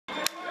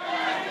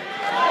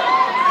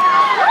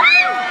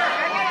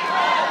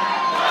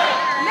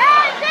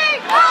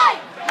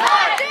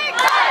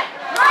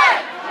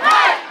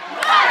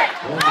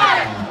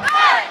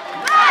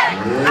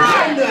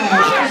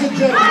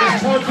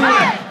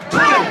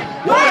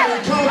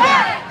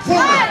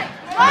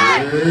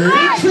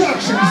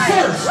Introduction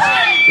first.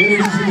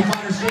 Introducing the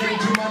fighter standing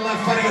to my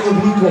left, fighting in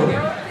the blue corner.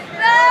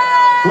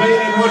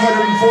 Weighing in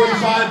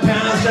 145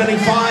 pounds, standing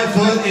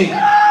 5'8".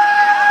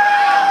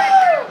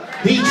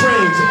 He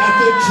trains at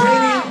the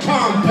training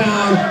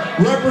compound,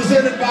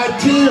 represented by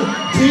Team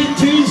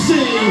TTC,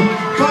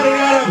 fighting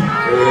out of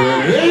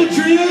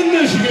Adrian,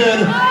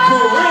 Michigan,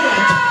 Grant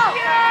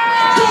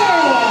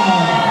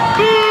Dawg.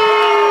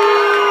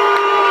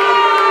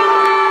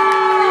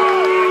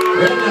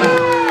 And now,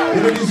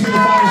 introducing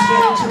the fighter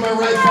standing to my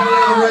right, fighting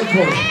out of the red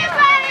corner.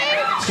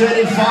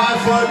 Standing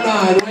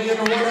 5'9", weighing in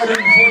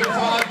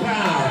 145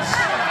 pounds.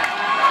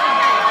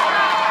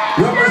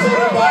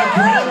 Represented by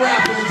Grand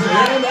Rapids,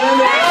 and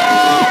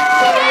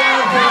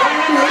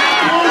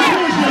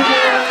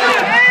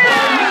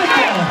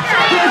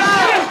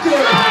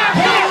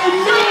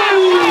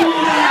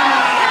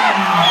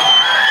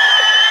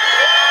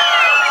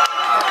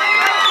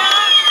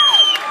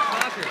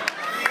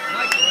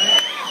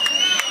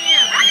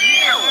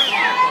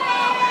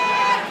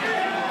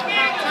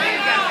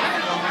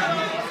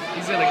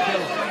he's gonna kill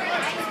him.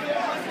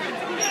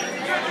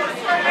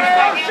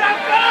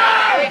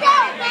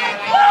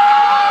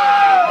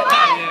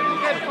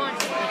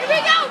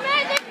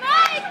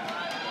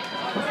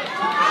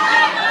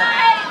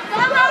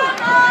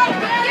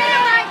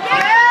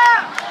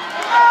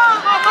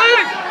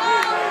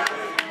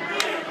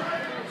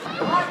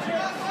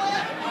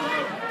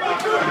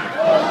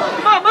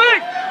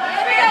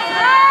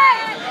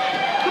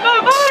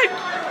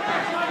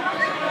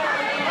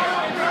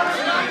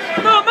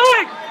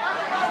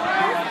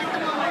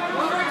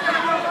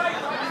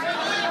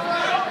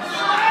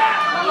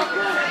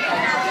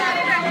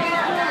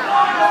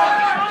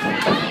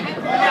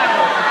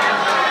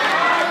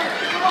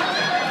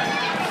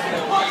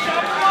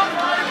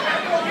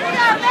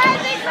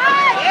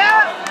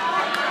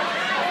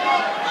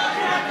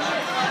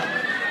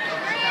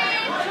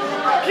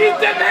 Keep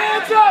them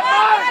hands up,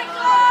 Mike!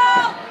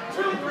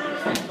 Here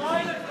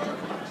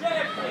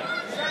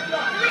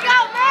we go,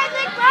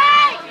 Magic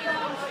Mike!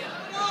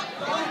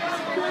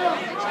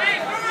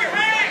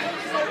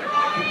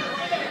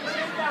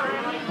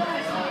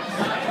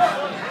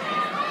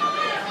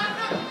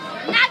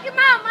 Knock him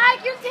out,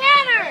 Mike, you're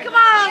Tanner! Come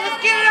on, let's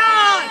get it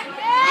on!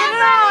 Get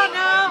it on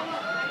now!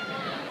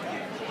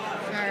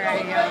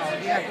 Alright, you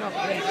have no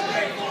place.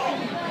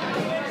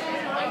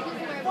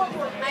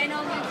 I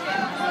know me too.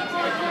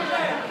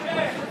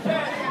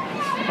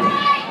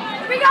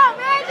 Here we go,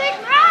 Magic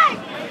Mike!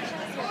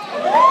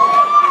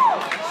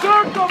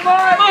 Circle,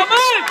 Mike! Come on,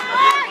 Mike!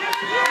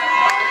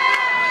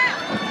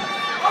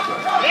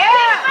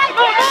 Yeah! Come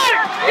on, Mike!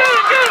 Get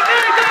it,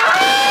 there you go!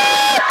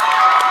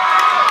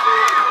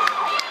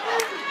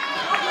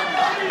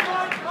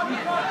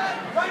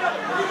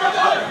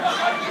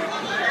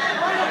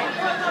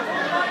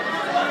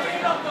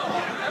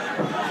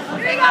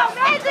 Here we go,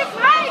 Magic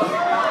Mike!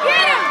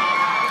 Get him!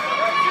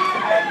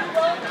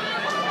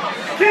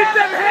 Keep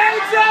them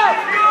hands up!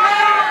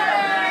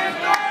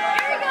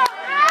 Here we go,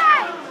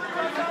 Mike!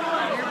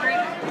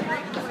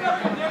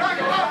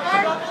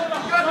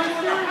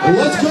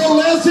 let's go,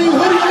 Lansing.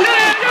 What do you think?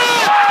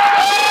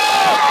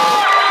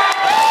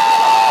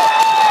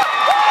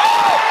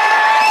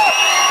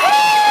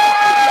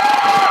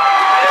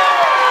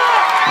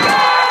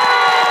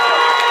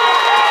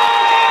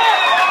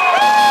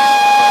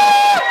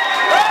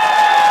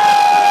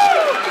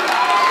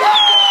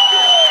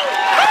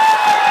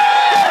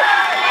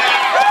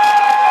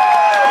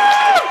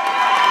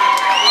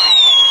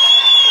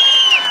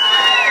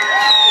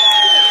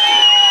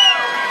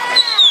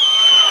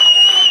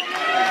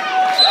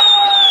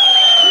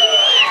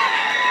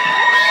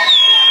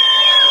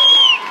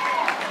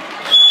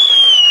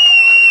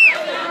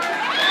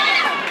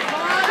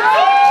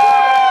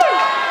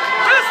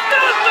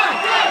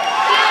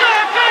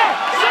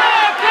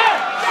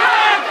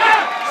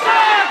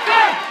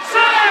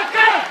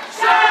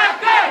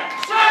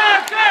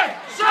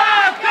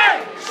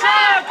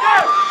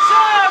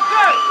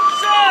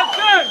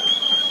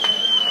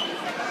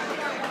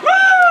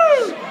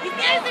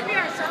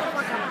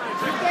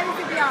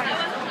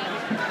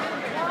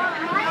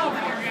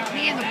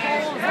 Me and the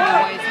Bulls always.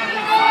 How do you see it?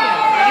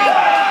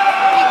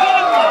 You get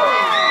him though.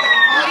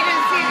 Oh, you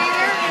didn't see it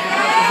either?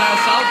 Is that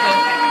South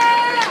though?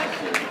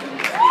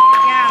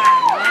 Yeah,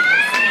 I love to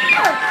see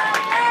it.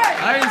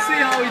 I didn't see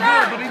how he did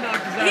it, but he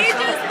knocked his ass out. He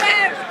just